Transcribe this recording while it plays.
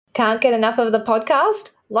Can't get enough of the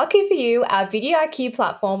podcast? Lucky for you, our Video IQ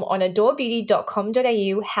platform on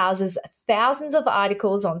adorebeauty.com.au houses thousands of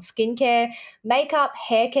articles on skincare, makeup,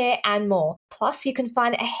 hair care, and more. Plus, you can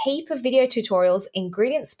find a heap of video tutorials,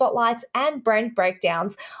 ingredient spotlights, and brand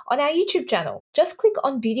breakdowns on our YouTube channel. Just click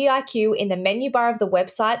on Beauty IQ in the menu bar of the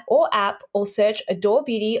website or app, or search Adore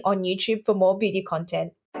Beauty on YouTube for more beauty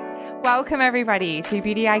content. Welcome, everybody, to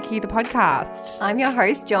Beauty IQ, the podcast. I'm your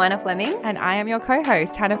host, Joanna Fleming. And I am your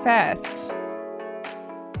co-host, Hannah First.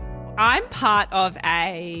 I'm part of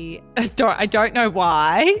I don't know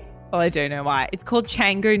why. Well, I do know why. It's called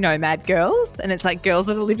Canggu Nomad Girls, and it's like girls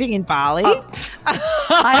that are living in Bali.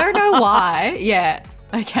 I don't know why. Yeah.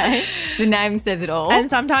 Okay. The name says it all. And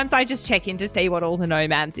sometimes I just check in to see what all the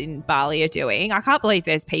nomads in Bali are doing. I can't believe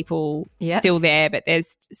there's people still there, but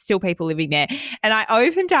there's still people living there. And I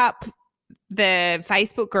opened up the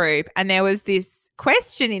Facebook group and there was this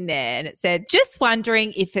question in there and it said, just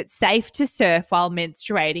wondering if it's safe to surf while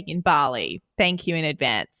menstruating in Bali. Thank you in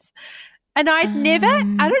advance. And I'd never, I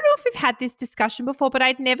don't know if we've had this discussion before, but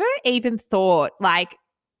I'd never even thought, like,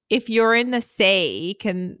 if you're in the sea,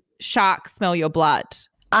 can sharks smell your blood?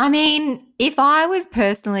 I mean, if I was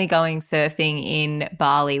personally going surfing in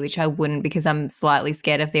Bali, which I wouldn't because I'm slightly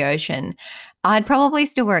scared of the ocean, I'd probably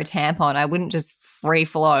still wear a tampon. I wouldn't just free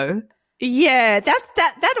flow. Yeah,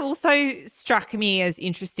 that also struck me as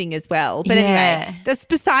interesting as well. But anyway, that's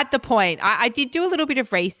beside the point. I did do a little bit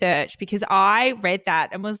of research because I read that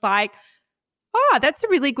and was like, oh, that's a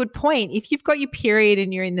really good point. If you've got your period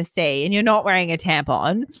and you're in the sea and you're not wearing a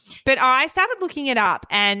tampon. But I started looking it up,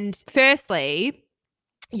 and firstly,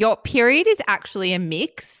 your period is actually a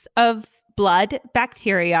mix of blood,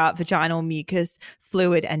 bacteria, vaginal mucus,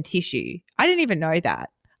 fluid, and tissue. I didn't even know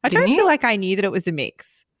that. I don't feel like I knew that it was a mix.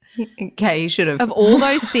 Okay, you should have. Of all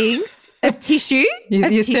those things, of tissue.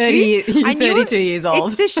 You're 32 years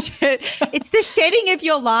old. It's the shedding of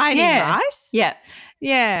your lining, right? Yeah.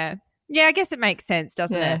 Yeah. Yeah, I guess it makes sense,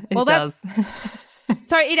 doesn't it? Well, it does.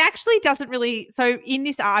 So it actually doesn't really – so in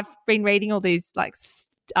this, I've been reading all these like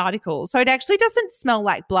articles. So it actually doesn't smell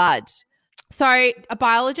like blood. So a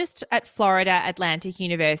biologist at Florida Atlantic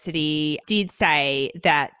University did say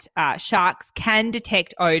that sharks can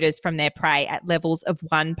detect odors from their prey at levels of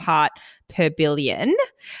 1 part per billion.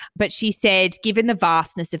 But she said, given the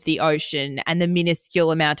vastness of the ocean and the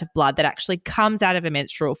minuscule amount of blood that actually comes out of a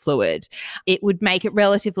menstrual fluid, it would make it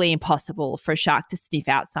relatively impossible for a shark to sniff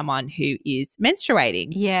out someone who is menstruating.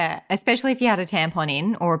 Yeah, especially if you had a tampon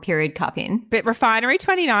in or a period cup in. But Refinery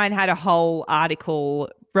 29 had a whole article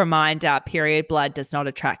reminder, period blood does not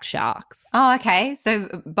attract sharks. Oh, okay. So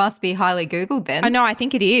it must be highly Googled then. I know, I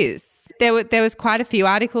think it is. There was quite a few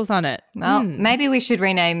articles on it. Well, maybe we should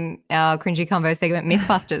rename our cringy convo segment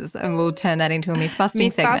Mythbusters and we'll turn that into a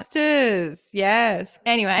myth-busting segment. Mythbusters, yes.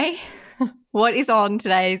 Anyway, what is on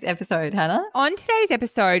today's episode, Hannah? On today's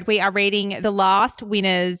episode, we are reading the last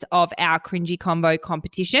winners of our Cringy Combo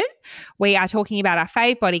competition. We are talking about our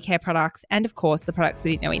fave body care products and, of course, the products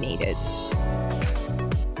we didn't know we needed.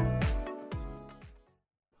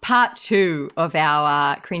 Part 2 of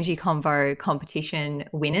our Cringy Convo competition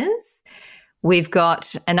winners. We've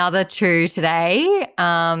got another 2 today.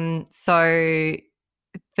 So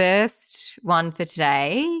first one for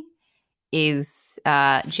today is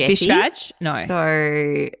Jessie. Fish vag? No.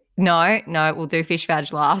 So no, we'll do fish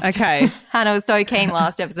vag last. Okay. Hannah was so keen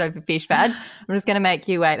last episode for fish vag. I'm just going to make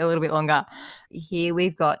you wait a little bit longer. Here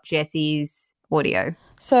we've got Jessie's audio.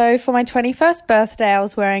 So for my 21st birthday, I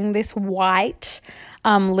was wearing this white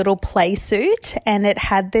little play suit, and it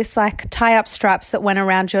had this like tie-up straps that went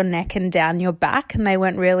around your neck and down your back, and they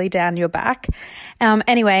went really down your back.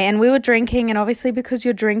 Anyway, and we were drinking, and obviously because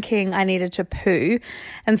you're drinking, I needed to poo.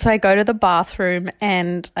 And so I go to the bathroom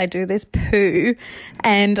and I do this poo,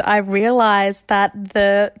 and I realized that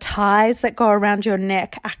the ties that go around your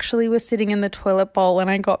neck actually were sitting in the toilet bowl, and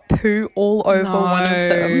I got poo all over one of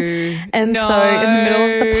them. And so in the middle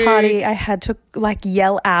of the party, I had to like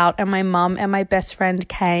yell out, and my mum and my best friend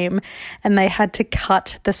came, and they had to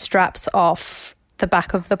cut the straps off the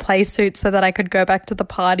back of the play suit so that I could go back to the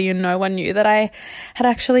party and no one knew that I had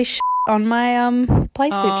actually on my play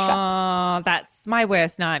suit straps. Oh, that's my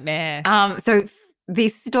worst nightmare. So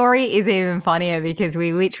this story is even funnier because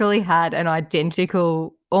we literally had an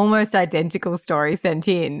almost identical story sent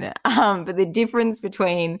in. But the difference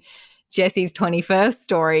between Jessie's 21st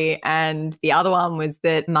story and the other one was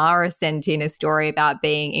that Mara sent in a story about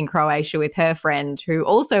being in Croatia with her friend who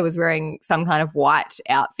also was wearing some kind of white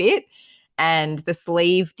outfit. and the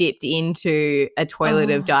sleeve dipped into a toilet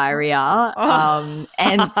of diarrhea.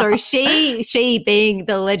 And so she, being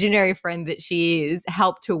the legendary friend that she is,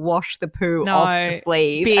 helped to wash the poo off the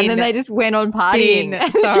sleeve. And then they just went on partying.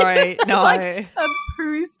 Sorry, no. Like a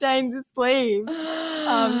poo-stained sleeve.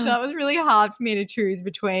 So it was really hard for me to choose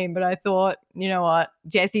between, but I thought, you know what,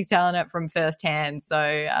 Jessie's telling it from firsthand,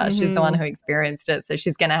 so she's the one who experienced it, so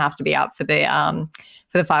she's going to have to be up for the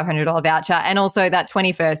 $500 voucher. And also that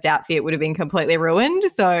 21st outfit would have been completely ruined,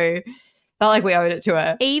 so felt like we owed it to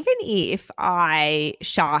her. Even if I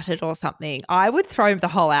sharted or something, I would throw the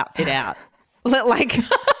whole outfit out. Like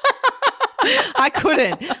I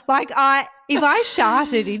couldn't. Like if I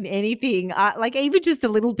sharted in anything, like even just a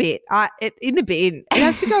little bit, in the bin. It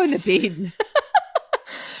has to go in the bin.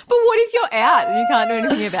 But what if you're out and you can't do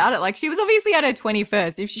anything about it? Like, she was obviously at her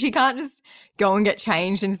 21st. If she can't just go and get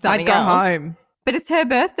changed and something else. I'd go home. But it's her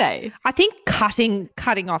birthday. I think cutting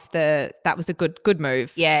off that was a good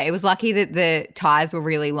move. Yeah, it was lucky that the ties were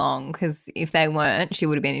really long, because if they weren't, she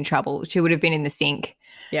would have been in trouble. She would have been in the sink.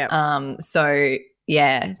 Yeah. So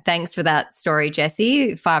yeah, thanks for that story,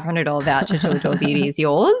 Jessie. $500 voucher to Adore Beauty is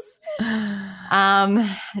yours.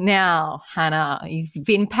 Now, Hannah, you've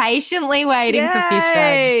been patiently waiting for Fish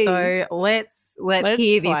Vag, so let's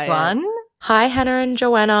hear this one. Hi, Hannah and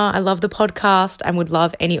Joanna. I love the podcast and would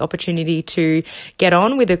love any opportunity to get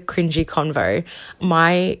on with a cringy convo.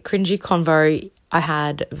 My cringy convo, I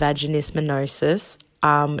had vaginisminosis.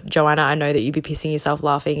 Joanna, I know that you'd be pissing yourself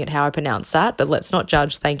laughing at how I pronounce that, but let's not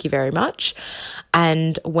judge. Thank you very much.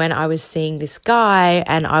 And when I was seeing this guy,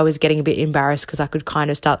 and I was getting a bit embarrassed because I could kind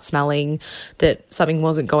of start smelling that something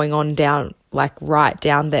wasn't going on right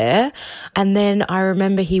down there. And then I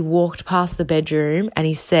remember he walked past the bedroom and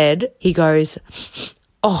he goes,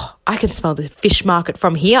 "Oh, I can smell the fish market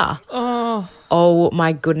from here." Oh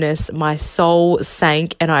my goodness, my soul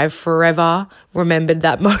sank, and I've forever remembered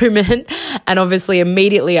that moment. And obviously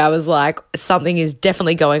immediately I was like, something is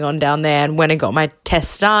definitely going on down there, and went and got my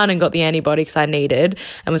tests done and got the antibiotics I needed,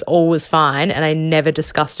 and all was fine. And I never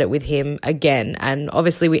discussed it with him again. And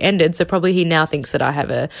obviously we ended, so probably he now thinks that I have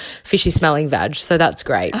a fishy smelling vag. So that's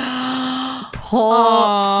great.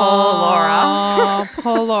 Poor Laura.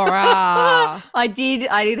 Poor Laura. I did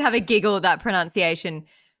have a giggle at that pronunciation,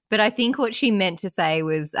 but I think what she meant to say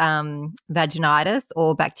was vaginitis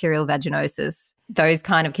or bacterial vaginosis. Those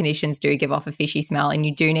kind of conditions do give off a fishy smell, and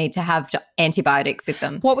you do need to have antibiotics with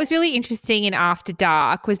them. What was really interesting in After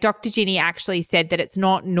Dark was Dr. Ginny actually said that it's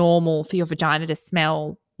not normal for your vagina to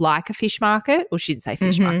smell like a fish market, or she didn't say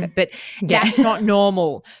fish market, but that's not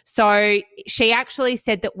normal. So she actually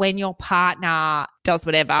said that when your partner does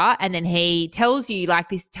whatever and then he tells you like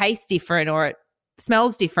this tastes different or it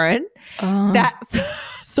smells different, that's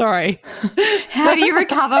sorry. How do you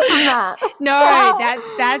recover from that? No,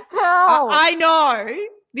 that's I know.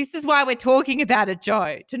 This is why we're talking about it,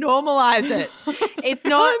 Joe, to normalize it. It's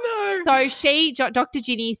not. So Dr.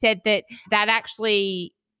 Ginny said that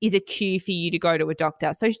actually is a cue for you to go to a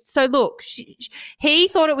doctor. So look, he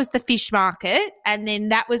thought it was the fish market, and then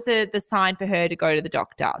that was the sign for her to go to the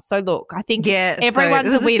doctor. So look, I think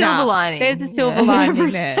everyone's a winner. Silver lining. There's a silver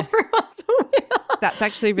lining there. Everyone's a winner. That's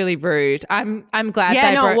actually really rude. I'm glad.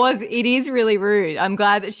 It is really rude. I'm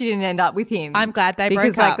glad that she didn't end up with him. I'm glad they broke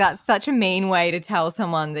up. Because that's such a mean way to tell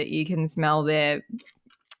someone that you can smell their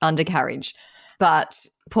undercarriage. But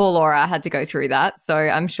poor Laura had to go through that, so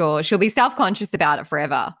I'm sure she'll be self-conscious about it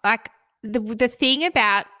forever. Like the thing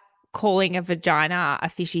about calling a vagina a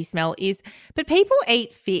fishy smell is, but people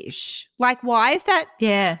eat fish. Like, why is that?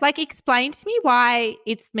 Yeah. Like, explain to me why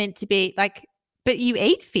it's meant to be like, but you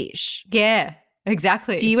eat fish. Yeah,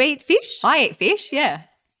 exactly. Do you eat fish? I eat fish, yeah.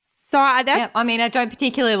 So that's. Yeah, I mean, I don't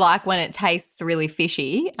particularly like when it tastes really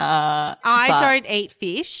fishy. I don't eat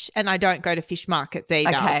fish, and I don't go to fish markets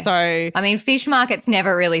either. Okay. So I mean, fish markets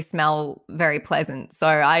never really smell very pleasant. So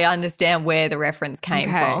I understand where the reference came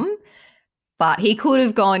from. But he could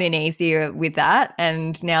have gone in easier with that,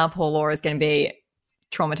 and now poor Laura's going to be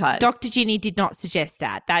traumatized. Dr. Ginny did not suggest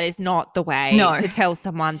that. That is not the way to tell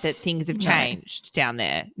someone that things have changed down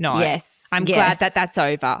there. No. Yes. I'm glad that that's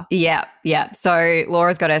over. Yeah. So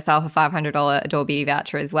Laura's got herself a $500 Adore Beauty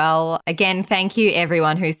voucher as well. Again, thank you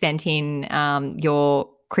everyone who sent in your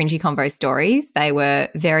cringy convo stories. They were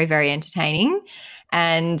very, very entertaining.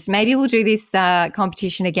 And maybe we'll do this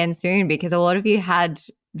competition again soon, because a lot of you had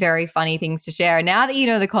very funny things to share. And now that you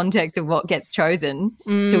know the context of what gets chosen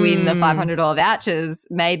to win the $500 vouchers,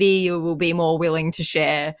 maybe you will be more willing to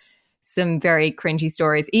share some very cringy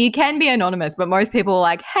stories. You can be anonymous, but most people are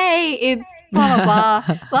like, hey, it's blah, blah,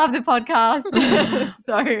 blah. Love the podcast.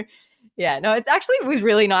 So Yeah, no, it's actually it was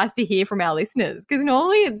really nice to hear from our listeners because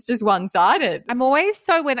normally it's just one-sided. I'm always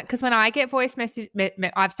so because when I get voice message,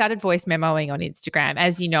 I've started voice memoing on Instagram.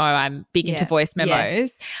 As you know, I'm big into voice memos.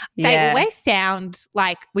 Yes. They Yeah. always sound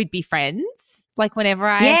like we'd be friends. Like whenever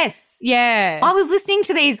I Yes. yeah. I was listening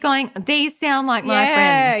to these going, these sound like my yeah,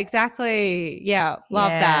 friends. exactly. Yeah,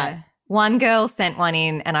 love Yeah. that. One girl sent one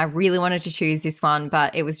in and I really wanted to choose this one,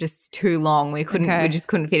 but it was just too long. We just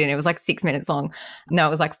couldn't fit in. It was like 6 minutes long. No, it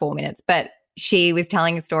was like 4 minutes. But she was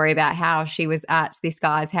telling a story about how she was at this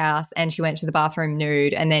guy's house and she went to the bathroom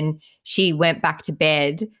nude and then she went back to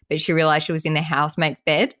bed, but she realized she was in the housemate's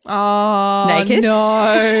bed. Oh, Naked.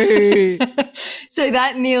 no. So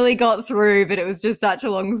that nearly got through, but it was just such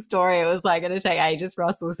a long story. It was like going to take ages for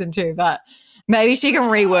us to listen to, but maybe she can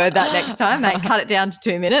reword that next time. Mate, cut it down to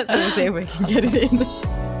 2 minutes and we'll see if we can get it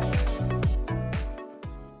in.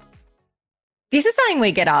 This is something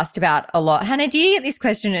we get asked about a lot. Hannah, do you get this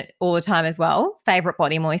question all the time as well? Favorite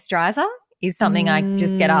body moisturizer is something I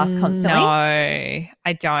just get asked constantly. No,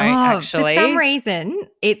 I don't actually. For some reason,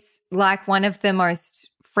 it's like one of the most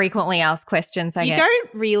frequently asked questions I You get. don't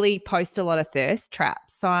really post a lot of thirst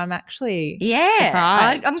traps, so I'm actually Yeah,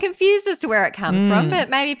 surprised. I'm confused as to where it comes from, but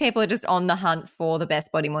maybe people are just on the hunt for the best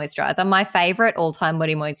body moisturizer. My favorite all-time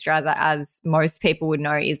body moisturizer, as most people would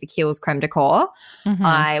know, is the Kiehl's Creme de Corps. Mhm.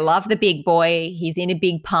 I love the big boy. He's in a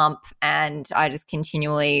big pump and I just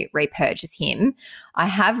continually repurchase him. I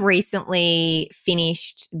have recently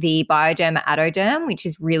finished the Bioderma Adoderm, which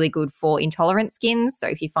is really good for intolerant skins. So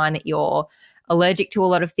if you find that you're allergic to a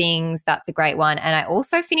lot of things, that's a great one. And I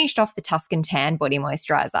also finished off the Tuscan Tan body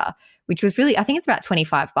moisturizer, which was really, I think it's about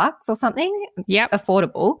 $25 or something. It's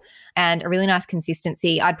affordable and a really nice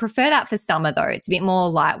consistency. I'd prefer that for summer though. It's a bit more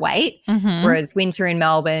lightweight, Mhm. whereas winter in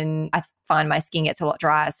Melbourne, I find my skin gets a lot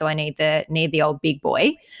drier, so I need the old big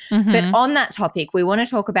boy. Mhm. But on that topic, we want to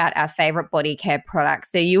talk about our favorite body care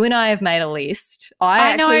products. So you and I have made a list.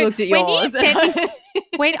 I actually know. looked at When you yours. said this-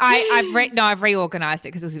 when I've reorganized it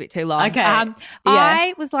because it was a bit too long. Okay.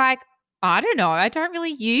 I was like, I don't know. I don't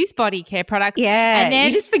really use body care products. Yeah, And then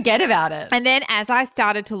you just forget about it. And then as I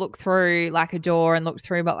started to look through like Adore and look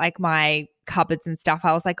through but like my cupboards and stuff,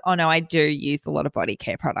 I was like, oh no, I do use a lot of body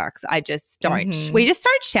care products. I just don't. Mhm. We just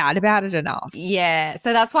don't shout about it enough. Yeah,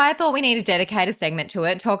 so that's why I thought we need to dedicate a segment to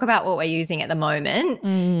it, talk about what we're using at the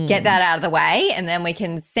moment, get that out of the way, and then we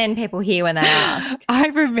can send people here when they ask. I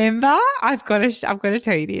remember I've got to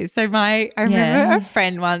tell you this. So I remember a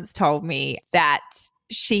friend once told me that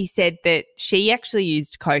she said that she actually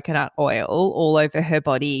used coconut oil all over her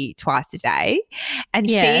body twice a day.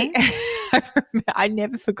 And I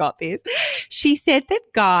never forgot this. She said that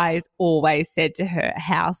guys always said to her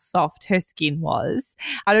how soft her skin was.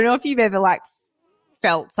 I don't know if you've ever like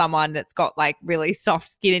felt someone that's got like really soft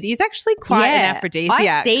skin. It is actually quite an aphrodisiac.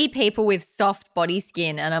 I see people with soft body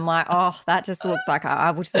skin and I'm like, oh, that just looks like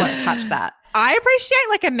I just want to touch that. I appreciate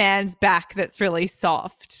like a man's back that's really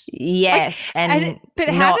soft. Yes, like,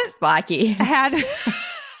 but not spiky. How do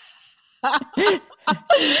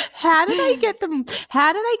they get them?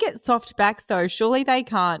 How do they get soft back though? Surely they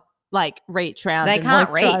can't like reach around. They and can't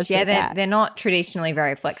moisturise reach. their Yeah, back. they're not traditionally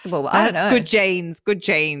very flexible. But I don't know. Good genes.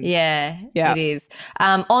 Yeah, it is.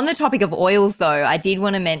 On the topic of oils, though, I did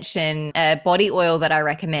want to mention a body oil that I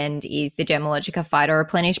recommend is the Gemologica Phyto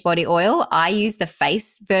Replenish body oil. I use the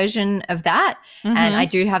face version of that, and I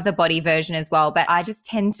do have the body version as well, but I just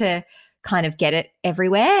tend to kind of get it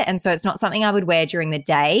everywhere. And so it's not something I would wear during the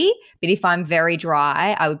day, but if I'm very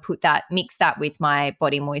dry, I would mix that with my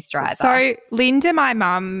body moisturizer. So Linda, my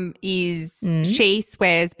mum, she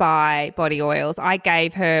swears by body oils. I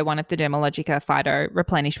gave her one of the Dermalogica Phyto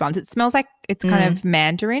Replenish ones. It smells like it's kind of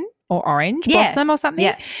mandarin or orange blossom or something.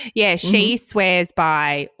 Yeah, she swears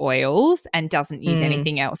by oils and doesn't use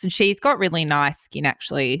anything else. And she's got really nice skin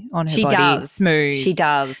actually on her body. Does. Smooth. She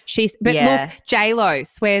does. Look, J-Lo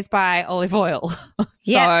swears by olive oil.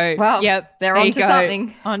 Yeah. Well, they're onto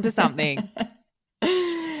something. Onto something.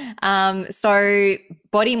 So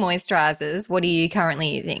body moisturizers, what are you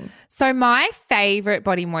currently using? So my favorite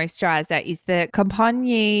body moisturizer is the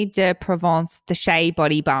Compagnie de Provence, the Shea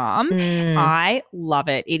Body Balm. I love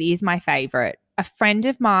it. It is my favorite. A friend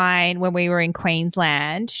of mine, when we were in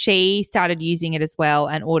Queensland, she started using it as well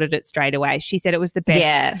and ordered it straight away. She said it was the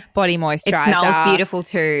best body moisturizer. It smells beautiful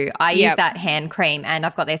too. I use that hand cream and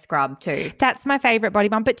I've got their scrub too. That's my favorite body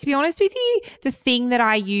balm. But to be honest with you, the thing that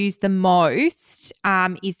I use the most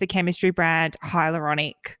is the chemistry brand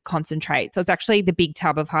Hyaluronic Concentrate. So it's actually the big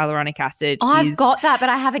tub of hyaluronic acid. I've got that, but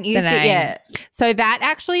I haven't used it yet. So that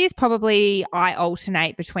actually is probably, I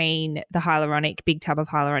alternate between the big tub of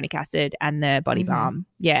hyaluronic acid and the body body Mm-hmm. balm.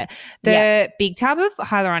 Yeah. The big tub of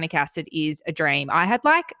hyaluronic acid is a dream. I had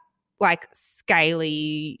like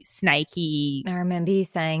scaly, snaky. I remember you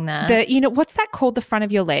saying that. What's that called? The front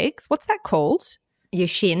of your legs? What's that called? Your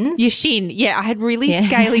shins? Your shin. Yeah, I had really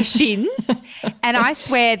scaly shins. And I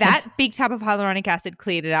swear that big tub of hyaluronic acid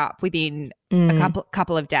cleared it up within a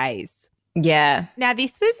couple of days. Yeah. Now,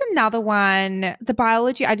 this was another one, the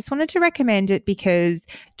Biology. I just wanted to recommend it because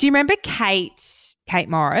do you remember Kate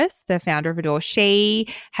Morris, the founder of Adore? She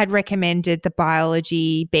had recommended the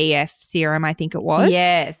Biology BF serum, I think it was.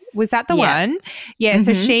 Yes. Was that the one? Yeah.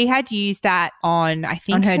 So she had used that on, I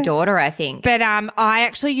think. On her daughter, I think. But I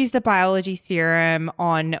actually used the Biology serum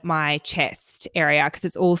on my chest area because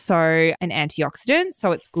it's also an antioxidant.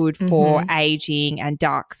 So it's good for aging and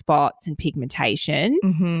dark spots and pigmentation.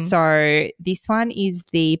 So this one is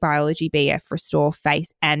the Biology BF Restore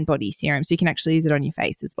Face and Body Serum. So you can actually use it on your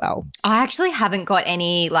face as well. I actually haven't got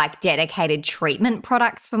any like dedicated treatment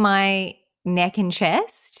products for my neck and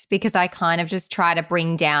chest because I kind of just try to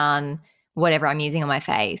bring down whatever I'm using on my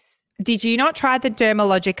face. Did you not try the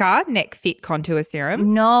Dermalogica Neck Fit Contour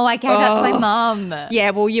Serum? No, I gave that to my mum. Yeah,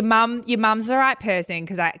 well, your mum's the right person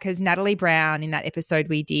because Natalie Brown in that episode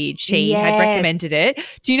we did, she had recommended it.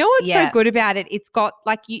 Do you know what's so good about it? It's got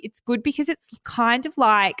it's good because it's kind of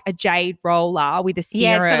like a jade roller with a serum.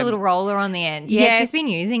 Yeah, it's got a little roller on the end. Yeah, she's been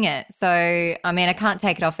using it. So, I mean, I can't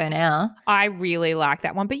take it off her now. I really like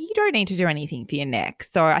that one, but you don't need to do anything for your neck.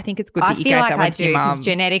 So I think it's good that you feel gave like that one I to your mum. because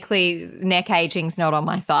genetically neck aging's not on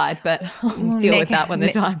my side, but I'll deal with that when the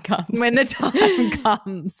time comes. When the time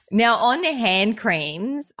comes. Now, on hand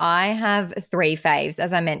creams, I have 3 faves.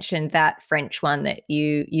 As I mentioned, that French one that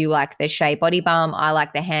you like, the Shea Body Balm. I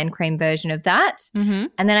like the hand cream version of that. And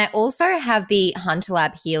then I also have the Hunter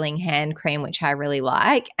Lab Healing hand cream, which I really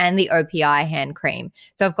like, and the OPI hand cream.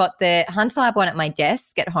 So I've got the Hunter Lab one at my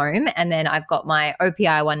desk at home, and then I've got my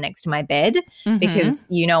OPI one next to my bed because,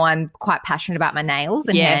 I'm quite passionate about my nails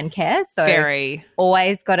and hand care. So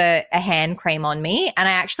always got a hand cream on me. And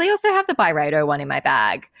I actually also have the Byredo one in my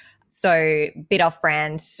bag. So bit off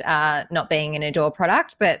brand, not being an Adore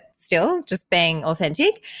product, but still just being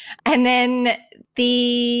authentic. And then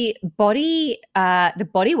the body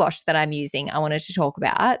wash that I'm using, I wanted to talk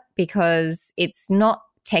about because it's not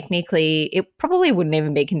technically, it probably wouldn't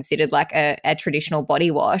even be considered like a traditional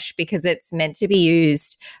body wash because it's meant to be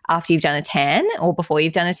used after you've done a tan or before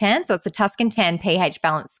you've done a tan. So it's the Tuscan Tan pH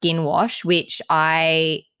Balanced Skin Wash, which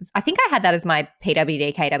I think I had that as my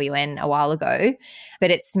PWD KWN a while ago,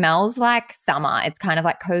 but it smells like summer. It's kind of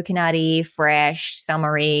like coconutty, fresh,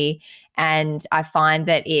 summery. And I find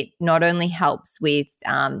that it not only helps with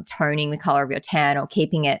toning the color of your tan or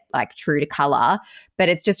keeping it like true to color, but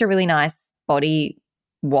it's just a really nice body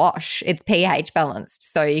wash. It's pH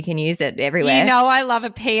balanced, so you can use it everywhere. You know I love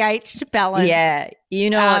a pH balance. Yeah,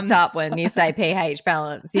 you know what's up when you say pH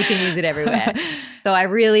balance. You can use it everywhere. So I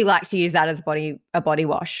really like to use that as a body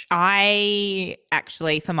wash. I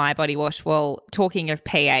actually, for my body wash, well, talking of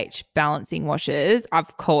pH balancing washes,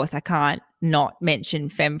 of course I can't not mention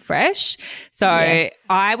Femfresh. So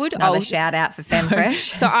I would another shout out for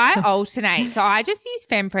Femfresh. So I alternate. So I just use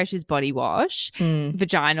Femfresh's body wash,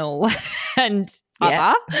 vaginal and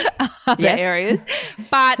other areas.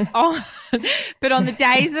 But on the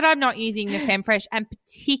days that I'm not using the Femfresh, and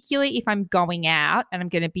particularly if I'm going out and I'm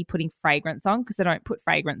going to be putting fragrance on, because I don't put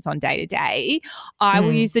fragrance on day to day, I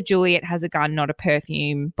will use the Juliet Has a Gun Not a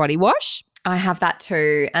Perfume body wash. I have that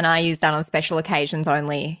too, and I use that on special occasions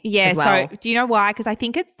only as well. So do you know why? Because I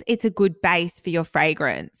think it's a good base for your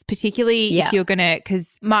fragrance, particularly if you're going to,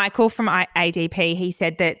 because Michael from ADP, he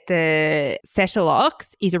said that the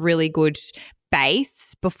Cetalox is a really good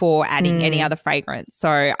base before adding any other fragrance. So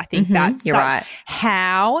I think that's right.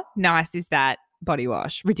 How nice is that body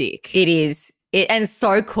wash? Ridiculous. It is. And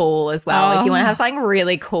so cool as well. If you want to have something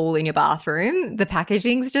really cool in your bathroom, the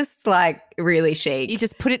packaging's just like really chic. You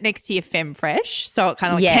just put it next to your Femfresh, so it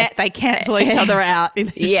kind of like they cancel each other out in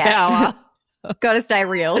the shower. Got to stay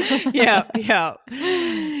real. Yeah.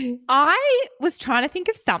 I was trying to think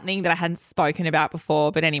of something that I hadn't spoken about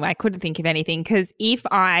before, but anyway, I couldn't think of anything because if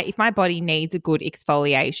my body needs a good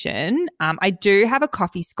exfoliation, I do have a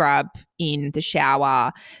coffee scrub in the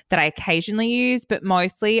shower that I occasionally use, but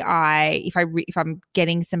mostly if I'm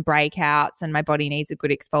getting some breakouts and my body needs a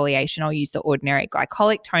good exfoliation, I'll use the Ordinary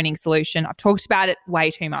Glycolic Toning Solution. I've talked about it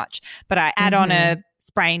way too much, but I add on a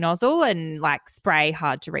spray nozzle and like spray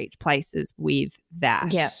hard to reach places with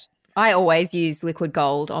that. Yeah. I always use liquid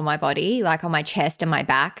gold on my body, like on my chest and my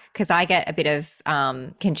back, because I get a bit of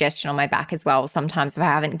congestion on my back as well sometimes if I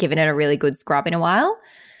haven't given it a really good scrub in a while.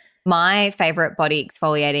 My favorite body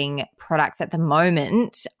exfoliating products at the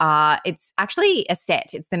moment it's actually a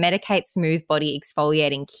set. It's the Medicate Smooth Body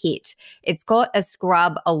Exfoliating Kit. It's got a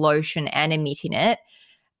scrub, a lotion, and a mitt in it.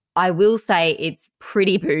 I will say it's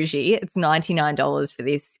pretty bougie. It's $99 for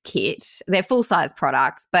this kit. They're full-size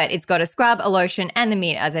products, but it's got a scrub, a lotion, and the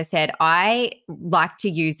mitt. As I said, I like to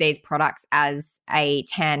use these products as a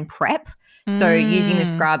tan prep. So using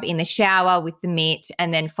the scrub in the shower with the mitt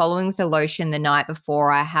and then following with the lotion the night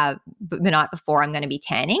before I'm going to be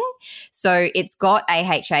tanning. So it's got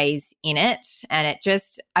AHAs in it, and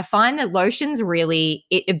I find the lotions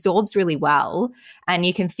it absorbs really well, and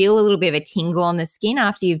you can feel a little bit of a tingle on the skin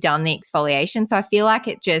after you've done the exfoliation. So I feel like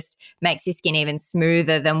it just makes your skin even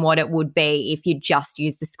smoother than what it would be if you just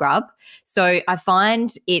use the scrub. So I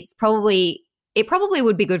find it probably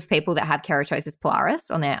would be good for people that have keratosis pilaris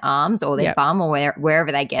on their arms or their bum or wherever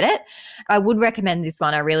they get it. I would recommend this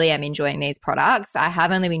one. I really am enjoying these products. I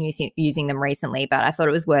have only been using them recently, but I thought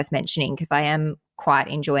it was worth mentioning because I am quite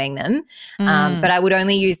enjoying them. But I would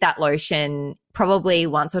only use that lotion probably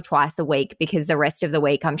once or twice a week because the rest of the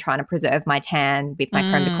week I'm trying to preserve my tan with my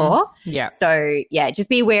creme de corps. Yeah. So, yeah, just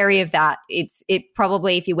be wary of that. It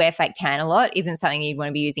probably, if you wear fake tan a lot, isn't something you'd want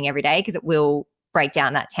to be using every day because it will break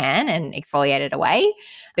down that tan and exfoliate it away.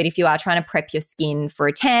 But if you are trying to prep your skin for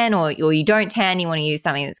a tan or you don't tan, you want to use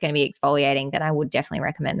something that's going to be exfoliating, then I would definitely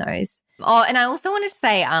recommend those. Oh, and I also wanted to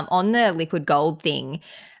say on the liquid gold thing,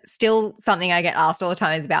 still something I get asked all the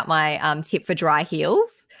time is about my tip for dry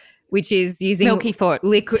heels, which is using Milky Foot.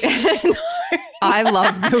 Liquid. I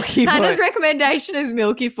love Milky Foot. Hannah's recommendation is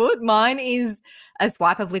Milky Foot. Mine is a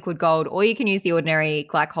swipe of liquid gold, or you can use the ordinary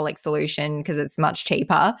glycolic solution because it's much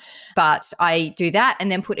cheaper. But I do that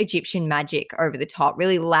and then put Egyptian magic over the top,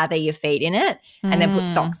 really lather your feet in it and then put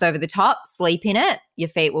socks over the top, sleep in it. Your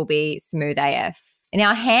feet will be smooth AF.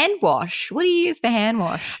 Now, hand wash. What do you use for hand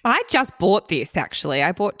wash? I just bought this, actually.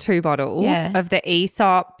 I bought 2 bottles of the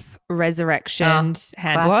Aesop Resurrection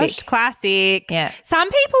hand wash. Classic. Yeah. Some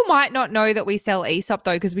people might not know that we sell Aesop,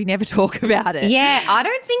 though, because we never talk about it. Yeah, I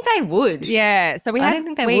don't think they would. Yeah. So I don't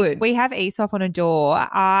think they would. We have Aesop on Adore.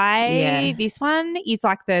 This one is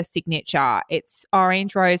like the signature. It's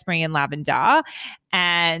orange, rosemary, and lavender.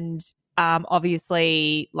 And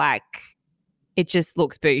obviously, like, it just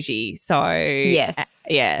looks bougie. So yes.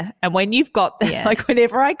 Yeah. And when you've got like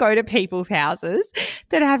whenever I go to people's houses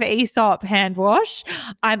that have Aesop hand wash,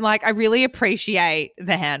 I'm like, I really appreciate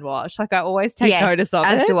the hand wash. Like I always take notice of it.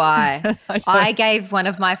 As do I. I gave one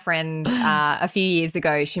of my friends a few years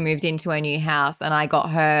ago, she moved into a new house and I got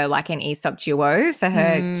her like an Aesop duo for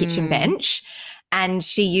her kitchen bench. And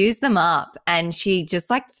she used them up and she just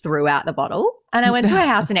like threw out the bottle. And I went to her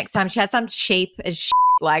house the next time. She had some cheap as shit,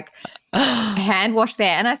 like hand wash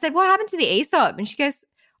there. And I said, what happened to the Aesop? And she goes,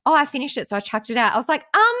 oh, I finished it. So I chucked it out. I was like,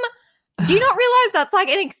 do you not realize that's like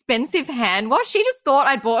an expensive hand wash? She just thought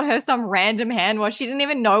I'd bought her some random hand wash. She didn't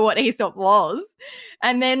even know what Aesop was.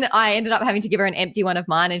 And then I ended up having to give her an empty one of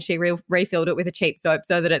mine and she refilled it with a cheap soap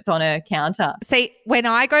so that it's on her counter. See, when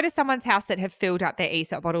I go to someone's house that have filled up their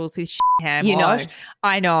Aesop bottles with hand wash,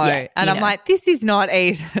 I know. Yeah, and I'm like, this is not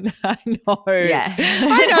Aesop. I know. Yeah.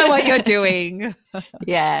 I know what you're doing.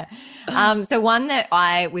 Yeah. So one that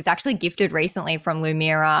I was actually gifted recently from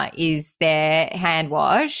Lumira is their hand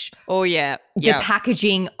wash. Oh, yeah. The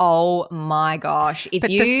packaging, oh my gosh.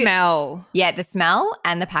 The smell. Yeah, the smell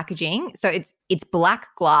and the packaging. So it's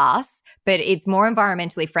black glass, but it's more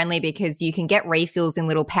environmentally friendly because you can get refills in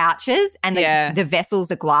little pouches and the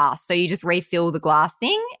vessels are glass. So you just refill the glass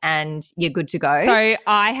thing and you're good to go. So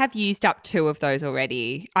I have used up 2 of those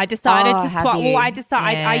already. I decided to swap. Well,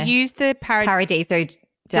 I used the Paradiso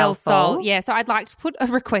Del Sol. Yeah, so I'd like to put a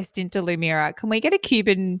request into Lumira. Can we get a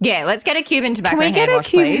Cuban? Yeah, let's get a Cuban tobacco hand wash,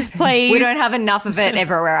 please. We don't have enough of it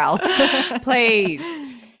everywhere else. Please.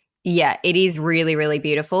 Yeah, it is really, really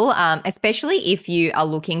beautiful, especially if you are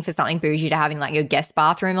looking for something bougie to have in like your guest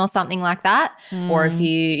bathroom or something like that. Or if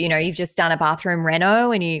you've just done a bathroom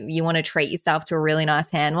reno and you want to treat yourself to a really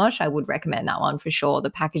nice hand wash, I would recommend that one for sure.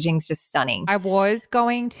 The packaging's just stunning. I was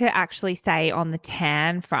going to actually say on the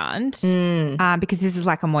tan front, because this is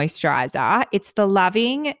like a moisturizer, it's the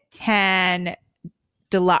Loving Tan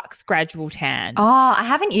Deluxe Gradual Tan. Oh, I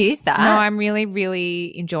haven't used that. No, I'm really,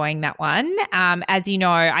 really enjoying that one. As you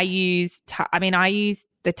know, I use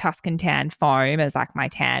the Tuscan Tan foam as like my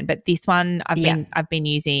tan, but this one I've been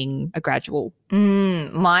using a gradual.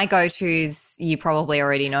 My go-tos you probably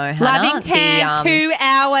already know, Hannah. Loving Tan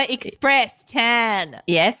 2-hour express tan.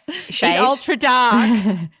 Yes, shade. In ultra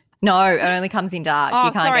dark. No, it only comes in dark.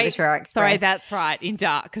 You can't get the 2-hour express. Sorry, that's right, in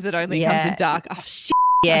dark because it only comes in dark. Oh shit.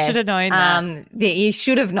 Yes. I should have known that. You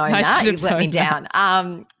should have known that. should You've have let me known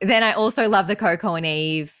down. Then I also love the Coco and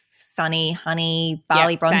Eve Sunny Honey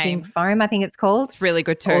Barley Bronzing same. Foam, I think it's called. It's really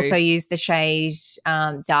good too. Also use the shade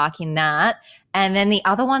dark in that. And then the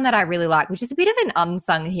other one that I really like, which is a bit of an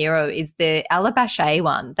unsung hero, is the Alabache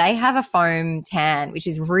one. They have a foam tan, which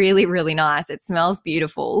is really, really nice. It smells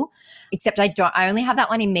beautiful, except I only have that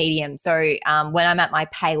one in medium. So when I'm at my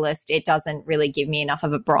palest, it doesn't really give me enough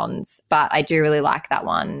of a bronze, but I do really like that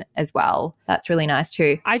one as well. That's really nice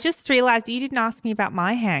too. I just realised you didn't ask me about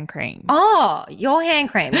my hand cream. Oh, your hand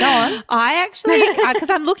cream. Go on. I actually, because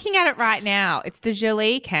I'm looking at it right now, it's the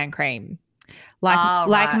Jolique hand cream.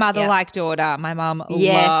 Like mother, like daughter. My mum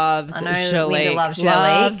loves Jolique. Loves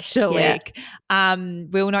Jolique. Yeah.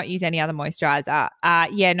 Will not use any other moisturizer.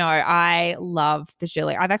 I love the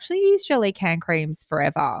Jolique. I've actually used Jolique hand creams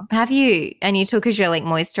forever. Have you? And you took a Jolique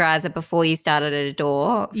moisturizer before you started at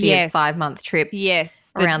Adore for your 5-month trip? Yes.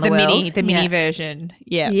 Around the world. The mini version.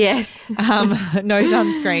 Yeah. Yes. No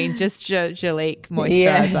sunscreen, just Jolique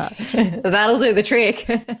moisturizer. Yeah. That'll do the trick.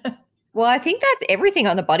 Well, I think that's everything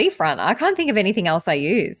on the body front. I can't think of anything else I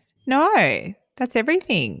use. No, that's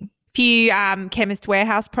everything. Few Chemist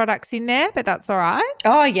Warehouse products in there, but that's all right.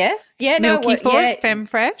 Oh, yes. Yeah, Milky Foot,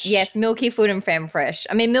 Femfresh. Yes, Milky Foot and Femfresh.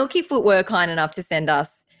 I mean, Milky Foot were kind enough to send us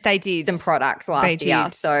some products last year.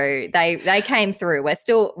 So they came through. We're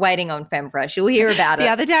still waiting on Femfresh. You'll hear about it. The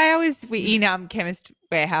other day I was in Chemist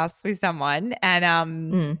Warehouse with someone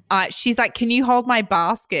and she's like, can you hold my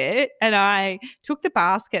basket? And I took the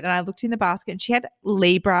basket and I looked in the basket and she had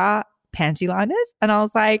Libra panty liners. And I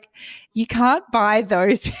was like, you can't buy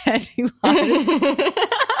those panty liners.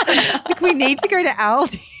 Like, we need to go to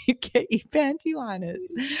Aldi and get you panty liners.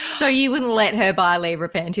 So you wouldn't let her buy Libra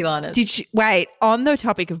panty liners? Wait, on the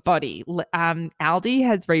topic of body, Aldi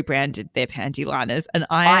has rebranded their panty liners and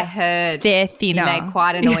I heard they're thinner. You made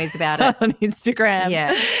quite a noise about it on Instagram.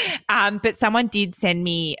 Yeah. But someone did send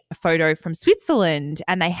me a photo from Switzerland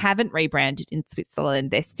and they haven't rebranded in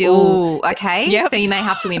Switzerland. They're still okay. Yep. So you may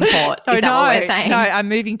have to import. So Is that what we're saying? No, I'm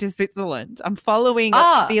moving to Switzerland. I'm following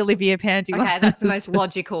the Olivia panty liners. Okay, that's the most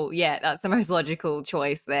logical. Yeah, that's the most logical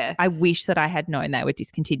choice there. I wish that I had known they were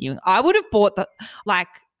discontinuing. I would have bought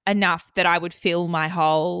enough that I would fill my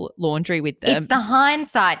whole laundry with them. It's the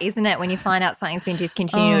hindsight, isn't it, when you find out something's been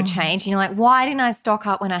discontinued or changed and you're like, why didn't I stock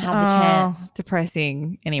up when I had the chance?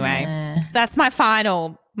 Depressing. Anyway, that's my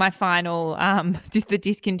final the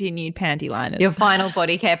discontinued panty liners. Your final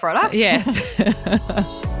body care product? Yes.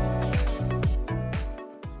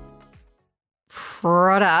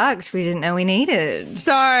 Product we didn't know we needed.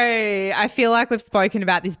 So I feel like we've spoken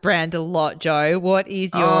about this brand a lot, Jo. What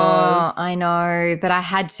is yours? Oh, I know, but I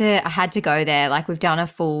had to go there. Like, we've done a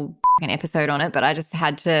full episode on it, but I just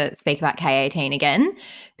had to speak about K18 again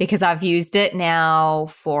because I've used it now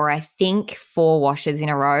for I think 4 washes in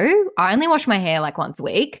a row. I only wash my hair like once a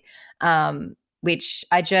week, which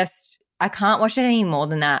I can't wash it any more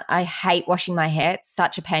than that. I hate washing my hair. It's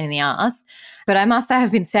such a pain in the ass. But I must say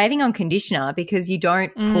I've been saving on conditioner because you're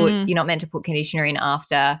not meant to put conditioner in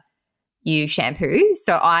after you shampoo.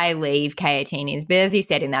 So I leave K18 in. But as you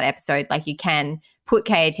said in that episode, like, you can put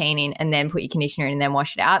K18 in and then put your conditioner in and then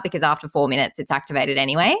wash it out because after 4 minutes it's activated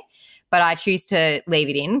anyway. But I choose to leave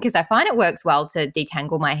it in because I find it works well to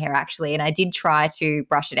detangle my hair actually. And I did try to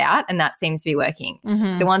brush it out and that seems to be working.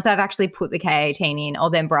 Mm-hmm. So once I've actually put the K18 in,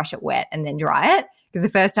 I'll then brush it wet and then dry it. Because the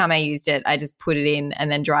first time I used it, I just put it in and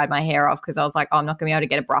then dried my hair off because I was like, I'm not going to be able to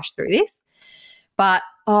get a brush through this. But,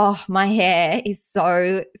 my hair is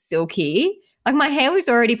so silky. Like, my hair was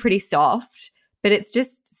already pretty soft, but it's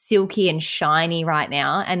just silky and shiny right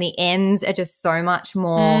now. And the ends are just so much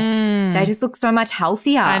more, they just look so much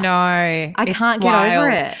healthier. I know. I can't get over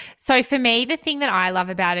it. So for me, the thing that I love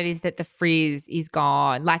about it is that the frizz is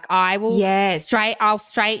gone. Like, I will I'll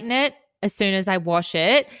straighten it as soon as I wash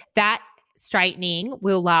it. That straightening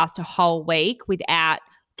will last a whole week without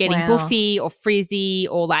getting buffy or frizzy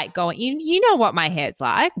or like going, you know what my hair's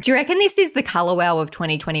like. Do you reckon this is the colour wow of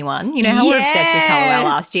 2021? You know how we're obsessed with colour wow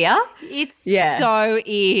last year?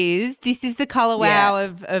 This is the colour wow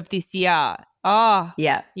of this year. Oh.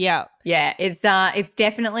 Yeah. Yeah. Yeah. It's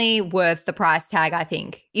definitely worth the price tag, I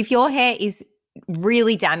think. If your hair is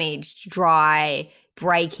really damaged, dry,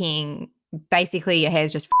 breaking, basically your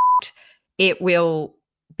hair's just f***ed, it will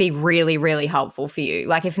be really, really helpful for you.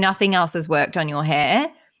 Like, if nothing else has worked on your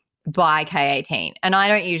hair, buy K18. And I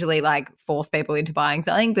don't usually like force people into buying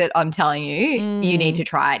something, but I'm telling you, you need to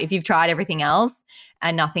try it. If you've tried everything else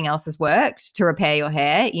and nothing else has worked to repair your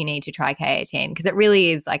hair, you need to try K18 because it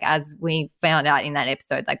really is, like, as we found out in that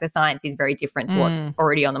episode, like, the science is very different to what's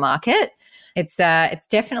already on the market. It's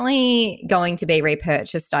definitely going to be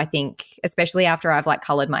repurchased, I think, especially after I've like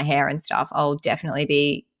colored my hair and stuff. I'll definitely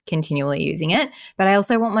be continually using it. But I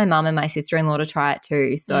also want my mum and my sister-in-law to try it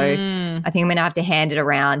too. So I think I'm going to have to hand it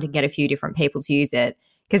around and get a few different people to use it.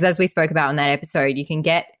 Because as we spoke about in that episode, you can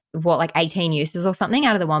get like 18 uses or something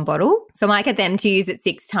out of the one bottle. So I might get them to use it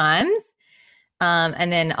 6 times.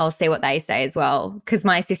 And then I'll see what they say as well. Because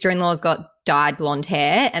my sister-in-law's got dyed blonde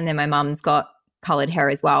hair and then my mum's got coloured hair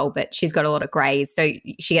as well, but she's got a lot of greys. So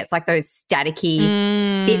she gets like those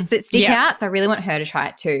staticky bits that stick out. So I really want her to try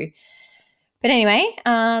it too. But anyway,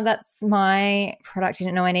 that's my product I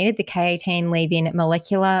didn't know I needed, the K18 Leave-In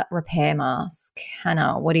Molecular Repair Mask.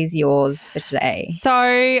 Hannah, what is yours for today? So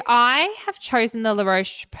I have chosen the La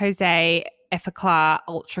Roche-Posay Effaclar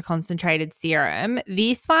Ultra Concentrated Serum.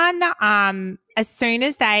 This one, as soon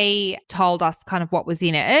as they told us kind of what was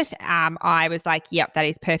in it, I was like, yep, that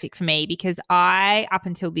is perfect for me, because I, up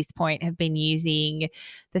until this point, have been using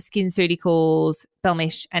the SkinCeuticals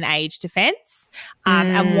Blemish and Age Defense.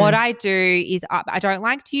 And what I do is I don't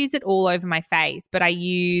like to use it all over my face, but I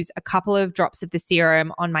use a couple of drops of the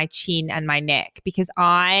serum on my chin and my neck, because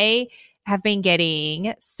I have been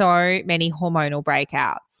getting so many hormonal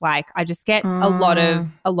breakouts. Like I just get a lot of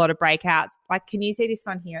breakouts. Like, can you see this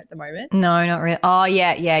one here at the moment? No, not really. Oh,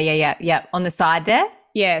 yeah. On the side there?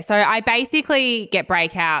 Yeah. So I basically get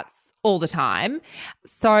breakouts all the time.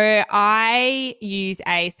 So I use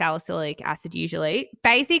a salicylic acid usually.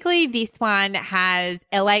 Basically, this one has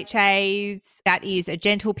LHAs. That is a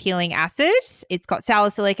gentle peeling acid. It's got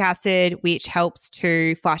salicylic acid, which helps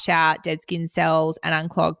to flush out dead skin cells and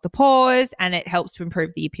unclog the pores, and it helps to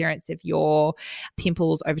improve the appearance of your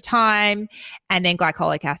pimples over time. And then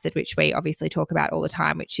glycolic acid, which we obviously talk about all the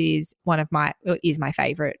time, which is my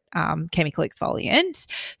favorite chemical exfoliant.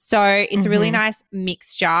 So it's a really nice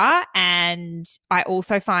mixture. And I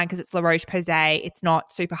also find, because it's La Roche-Posay, it's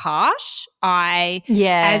not super harsh.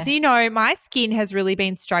 As you know, my skin has really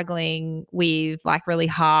been struggling with like really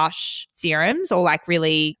harsh serums or like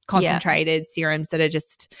really concentrated serums that are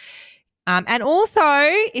just and also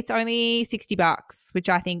it's only $60, which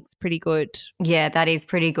I think is pretty good. Yeah, that is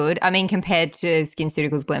pretty good. I mean, compared to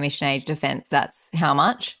SkinCeuticals Blemish and Age Defense, that's how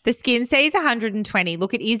much? The Skin C is $120.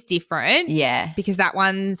 Look, it is different. Yeah. Because that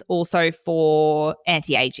one's also for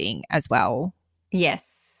anti-aging as well.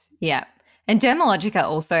 Yes. Yeah. And Dermalogica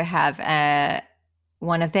also have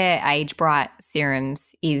one of their Age Bright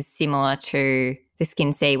serums is similar to the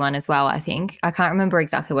Skin C one as well, I think. I can't remember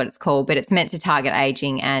exactly what it's called, but it's meant to target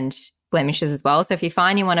aging and blemishes as well. So if you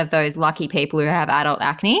find you're one of those lucky people who have adult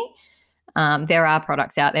acne, there are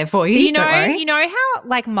products out there for you. You know how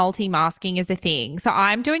like multi-masking is a thing? So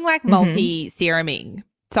I'm doing like multi-seruming.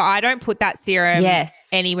 So I don't put that serum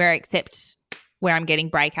anywhere except where I'm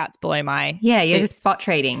getting breakouts below my you're lips. just spot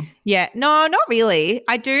treating. Yeah. No, not really.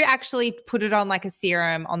 I do actually put it on like a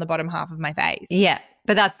serum on the bottom half of my face. Yeah.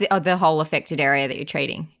 But that's the whole affected area that you're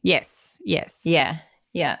treating. Yes. Yeah.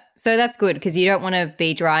 So that's good, because you don't want to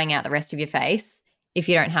be drying out the rest of your face if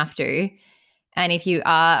you don't have to. And if you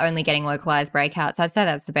are only getting localized breakouts, I'd say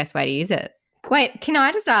that's the best way to use it. Wait, can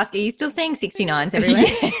I just ask, are you still seeing 69s everywhere?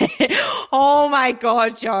 Oh my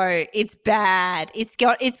God, Joe. It's bad. It's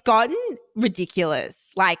gotten ridiculous.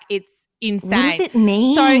 Like, it's insane. What does it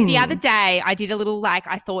mean? So the other day I did a little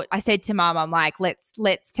I said to Mum, I'm like, let's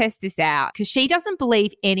test this out, because she doesn't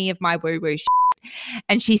believe any of my woo-woo shit.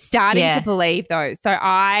 And she's starting to believe those. So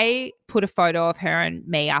I put a photo of her and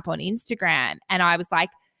me up on Instagram, and I was like,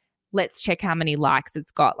 let's check how many likes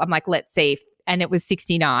it's got. I'm like, let's see. And it was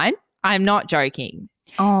 69. I'm not joking.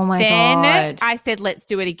 Oh my God. Then I said, let's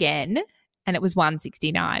do it again. And it was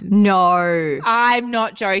 169. No. I'm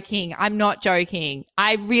not joking.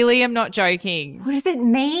 I really am not joking. What does it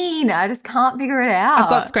mean? I just can't figure it out. I've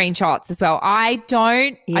got screenshots as well. I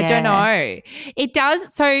don't know. It does.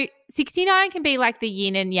 So 69 can be like the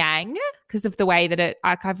yin and yang because of the way that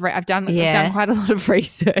I've done quite a lot of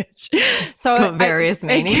research. So it's got various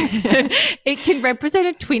meanings. It can represent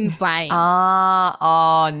a twin flame. No.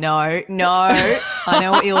 I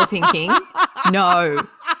know what you're thinking. No.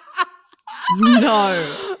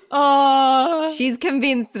 She's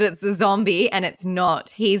convinced that it's a zombie, and it's not.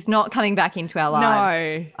 He's not coming back into our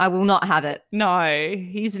lives. No. I will not have it. No,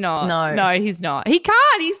 he's not. No, he's not. He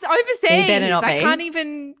can't. He's overseas. He better not I be. can't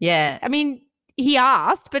even. Yeah. I mean, he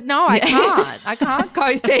asked, but no, I can't. I can't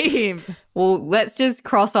go see him. Well, let's just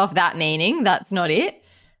cross off that meaning. That's not it.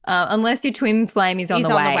 Unless your twin flame is on the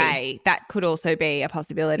way. That could also be a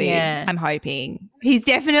possibility. Yeah. I'm hoping. He's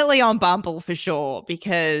definitely on Bumble for sure,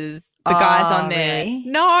 because the guys on there. Really?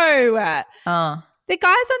 No. The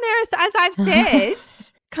guys on there, as I've said,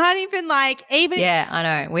 Can't even even. Yeah, I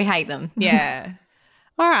know. We hate them. Yeah.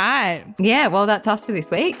 All right. Yeah, well, that's us for this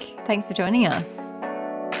week. Thanks for joining us.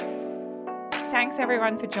 Thanks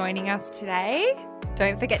everyone for joining us today.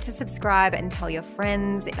 Don't forget to subscribe and tell your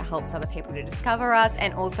friends. It helps other people to discover us.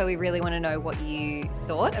 And also, we really want to know what you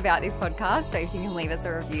thought about this podcast. So if you can leave us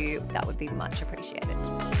a review, that would be much appreciated.